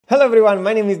Hello everyone,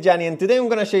 my name is Gianni and today I'm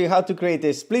going to show you how to create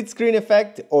a split screen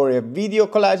effect or a video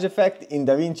collage effect in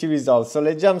DaVinci Resolve. So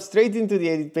let's jump straight into the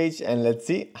edit page and let's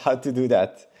see how to do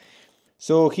that.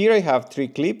 So here I have 3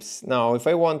 clips. Now if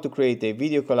I want to create a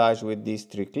video collage with these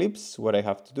 3 clips, what I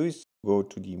have to do is go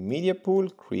to the media pool,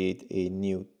 create a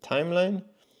new timeline,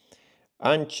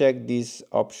 uncheck this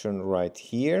option right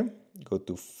here, go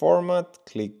to format,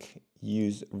 click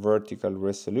use vertical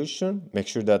resolution, make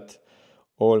sure that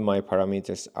all my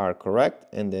parameters are correct,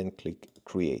 and then click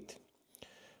create.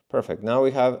 Perfect. Now we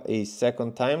have a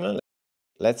second timeline.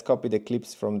 Let's copy the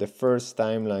clips from the first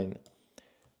timeline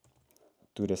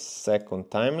to the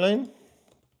second timeline.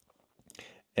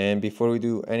 And before we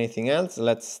do anything else,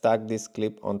 let's stack this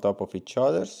clip on top of each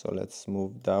other. So let's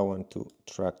move that one to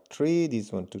track 3,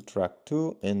 this one to track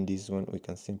 2, and this one we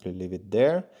can simply leave it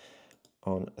there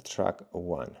on track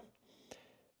 1.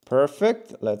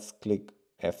 Perfect. Let's click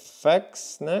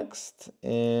effects next,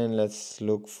 and let's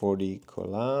look for the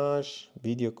collage,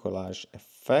 video collage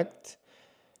effect.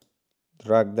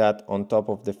 Drag that on top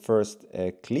of the first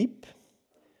clip.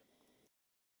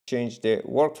 Change the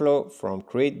workflow from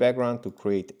create background to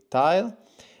create tile.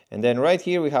 And then right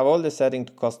here we have all the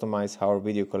settings to customize how our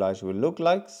video collage will look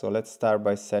like. So let's start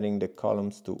by setting the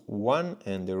columns to 1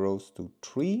 and the rows to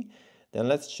 3. Then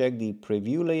let's check the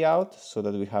preview layout so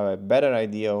that we have a better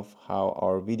idea of how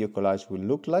our video collage will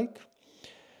look like.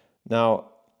 Now,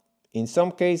 in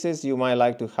some cases, you might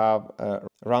like to have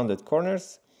rounded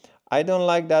corners. I don't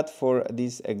like that for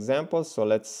this example, so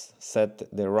let's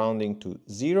set the rounding to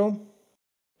 0.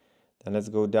 Then let's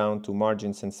go down to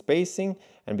margins and spacing.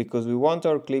 And because we want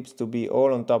our clips to be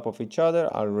all on top of each other,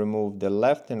 I'll remove the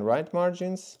left and right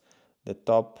margins, the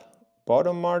top,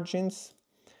 bottom margins,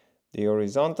 the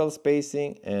horizontal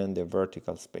spacing, and the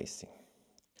vertical spacing.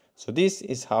 So this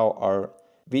is how our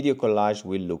video collage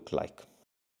will look like.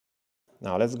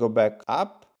 Now let's go back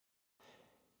up,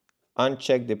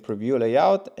 uncheck the preview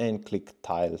layout and click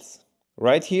tiles.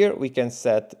 Right here we can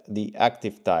set the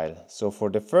active tile. So for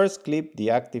the first clip, the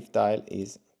active tile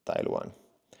is tile 1.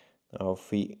 Now if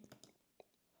we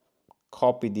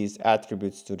copy these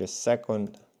attributes to the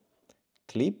second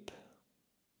clip,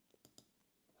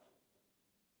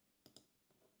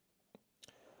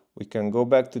 we can go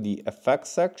back to the effects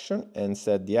section and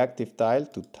set the active tile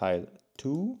to tile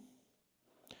 2.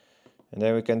 And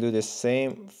then we can do the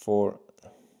same for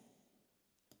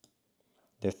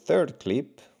the third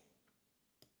clip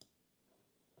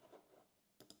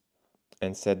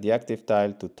and set the active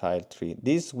tile to tile 3.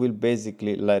 This will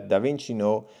basically let DaVinci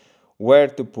know where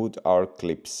to put our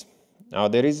clips. Now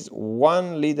there is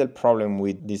one little problem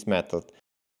with this method,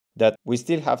 that we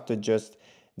still have to adjust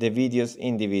the videos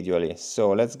individually.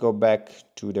 So let's go back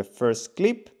to the first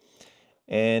clip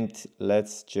and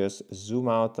let's just zoom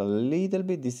out a little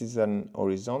bit. This is an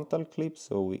horizontal clip,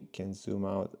 so we can zoom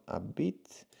out a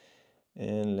bit,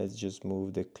 and let's just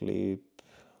move the clip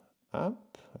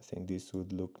up. I think this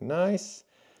would look nice.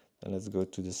 And let's go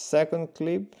to the second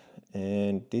clip,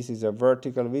 and this is a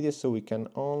vertical video, so we can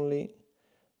only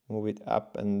move it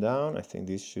up and down. I think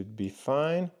this should be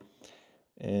fine.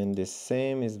 And the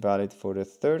same is valid for the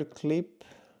third clip.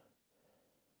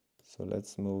 So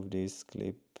let's move this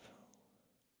clip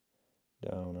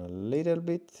down a little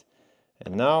bit.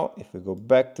 And now if we go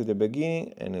back to the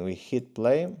beginning and we hit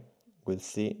play, we'll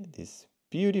see this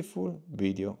beautiful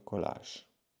video collage.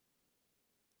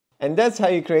 And that's how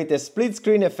you create a split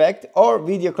screen effect or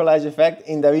video collage effect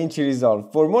in DaVinci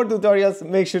Resolve. For more tutorials,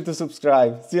 make sure to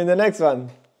subscribe. See you in the next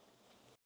one.